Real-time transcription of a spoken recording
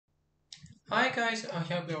Hi guys, I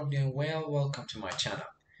hope you're doing well. Welcome to my channel.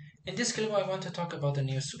 In this clip, I want to talk about a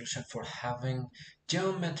new solution for having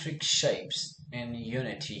geometric shapes in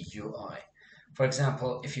Unity UI. For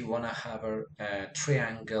example, if you want to have a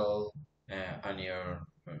triangle on your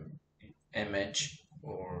image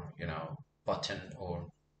or button or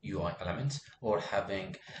UI elements, or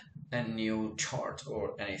having a new chart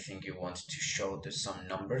or anything you want to show some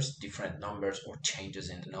numbers, different numbers or changes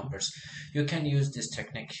in the numbers, you can use this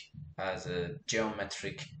technique as a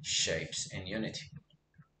geometric shapes in Unity.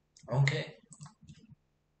 Okay,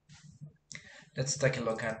 let's take a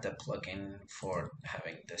look at the plugin for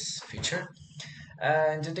having this feature.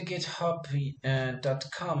 And in the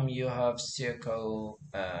github.com you have Circle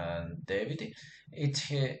David.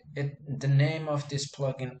 The name of this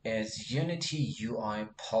plugin is Unity UI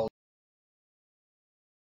Poly,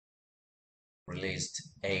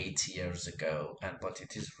 released 8 years ago, and but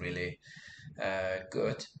it is really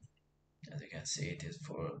good. As you can see, it is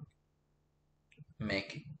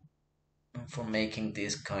making making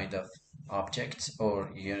this kind of objects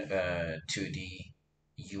or 2D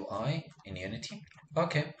UI in Unity.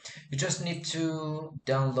 Okay, you just need to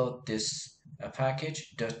download this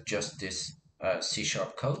package, just this C#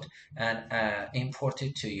 code, and import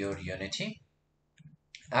it to your Unity.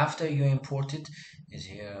 After you import it, is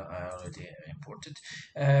here, I already imported.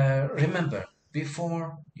 Remember,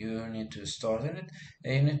 before you need to start it,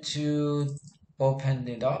 you need to open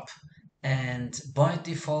it up, and by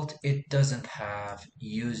default it doesn't have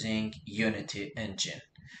using Unity engine.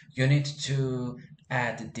 You need to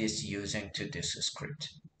add this using to this script.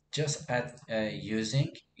 Just add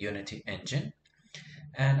using Unity engine,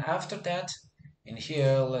 and after that, in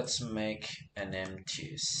here, let's make an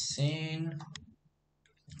empty scene.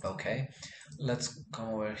 Okay, let's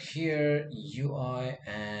come over here, UI,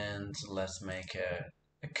 and let's make a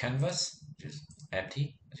canvas, just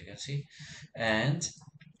empty, as you can see. And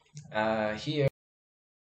here,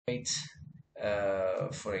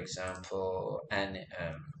 for example, an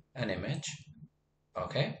image.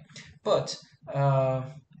 Okay, but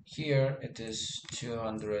here it is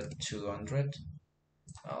 200, 200.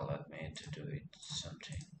 Let me to do it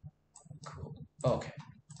something cool. Okay,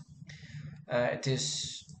 it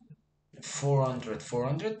is 400,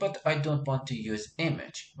 400, but I don't want to use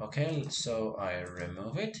image. Okay, so I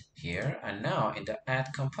remove it here, and now in the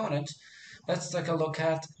add component, let's take a look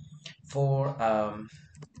at for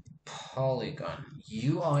polygon,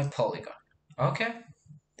 UI polygon. Okay,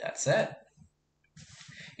 that's it.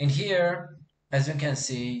 In here, as you can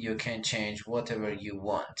see, you can change whatever you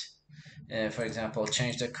want. For example,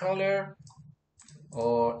 change the color,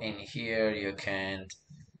 or in here you can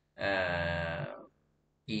uh,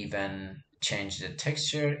 even change the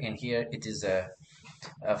texture. In here it is a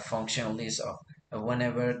function list of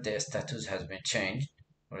whenever the status has been changed,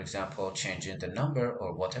 for example changing the number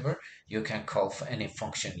or whatever, you can call for any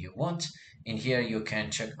function you want. In here you can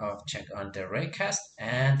check on the raycast,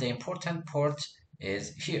 and the important part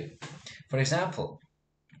is here. For example,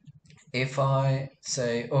 if I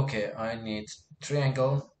say okay, I need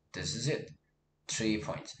triangle, this is it, 3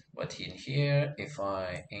 points. But in here, if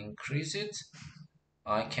I increase it,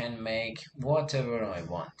 I can make whatever I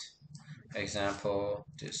want. Example,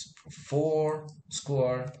 this 4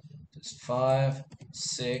 square, this 5,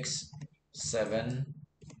 6, 7,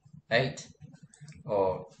 8,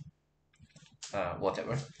 or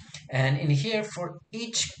whatever. And in here, for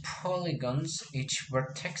each polygons, each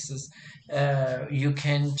vertexes, you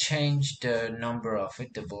can change the number of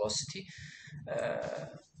it, the velocity.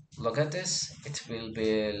 Look at this, it will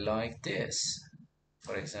be like this.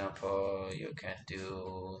 For example, you can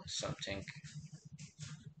do something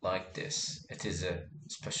like this. It is a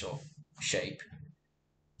special shape,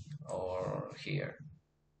 or here.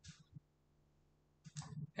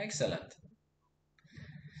 Excellent.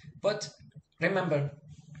 But remember,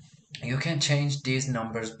 you can change these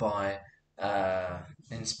numbers by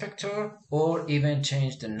inspector, or even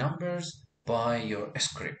change the numbers by your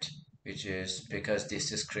script, which is because this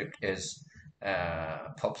script is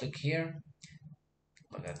public here.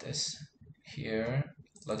 Look at this here.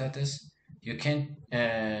 Look at this. You can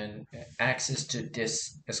access to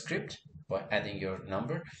this script by adding your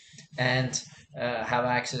number, and have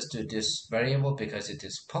access to this variable because it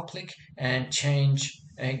is public, and change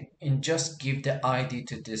and just give the ID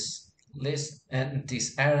to this list and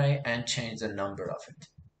this array and change the number of it.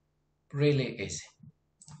 Really easy.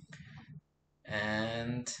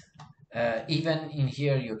 And even in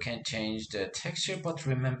here you can change the texture, but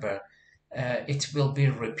remember it will be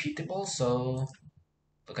repeatable, so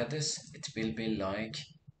look at this, it will be like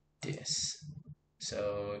this.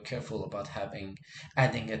 So careful about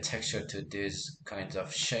adding a texture to these kinds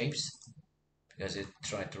of shapes. because it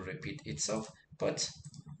tried to repeat itself. But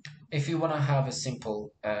if you want to have a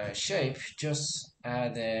simple shape, just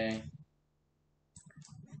add a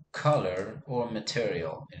color or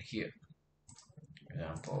material in here. For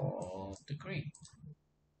example, the green.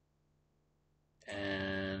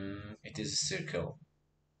 And it is a circle.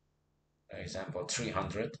 For example,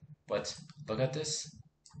 300. But look at this.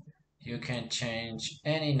 You can change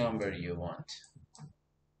any number you want.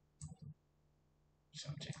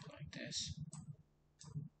 Something like this.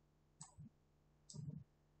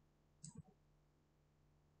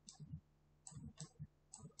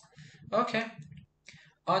 Okay.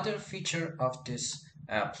 Other feature of this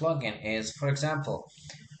plugin is, for example,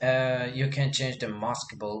 you can change the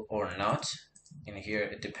maskable or not. In here,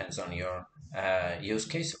 it depends on your use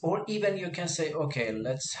case. Or even you can say, okay,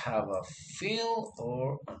 let's have a fill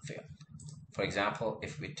or unfill. For example,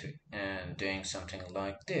 if we doing something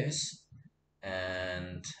like this,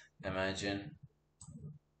 and imagine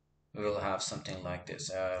we will have something like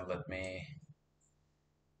this. Let me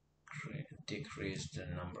decrease the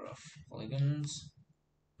number of polygons.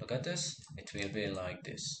 Look at this. It will be like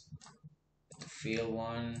this. The fill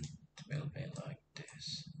one, it will be like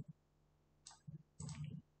this.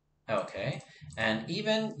 Okay, and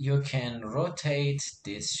even you can rotate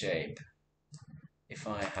this shape. If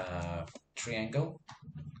I have triangle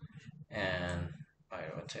and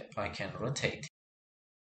I can rotate.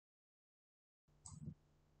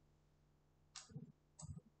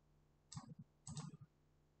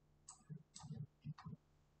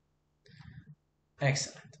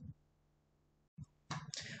 Excellent.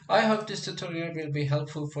 I hope this tutorial will be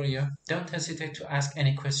helpful for you. Don't hesitate to ask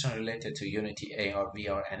any question related to Unity, AR,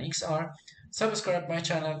 VR, and XR. Subscribe my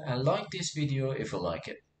channel and like this video if you like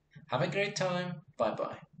it. Have a great time. Bye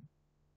bye.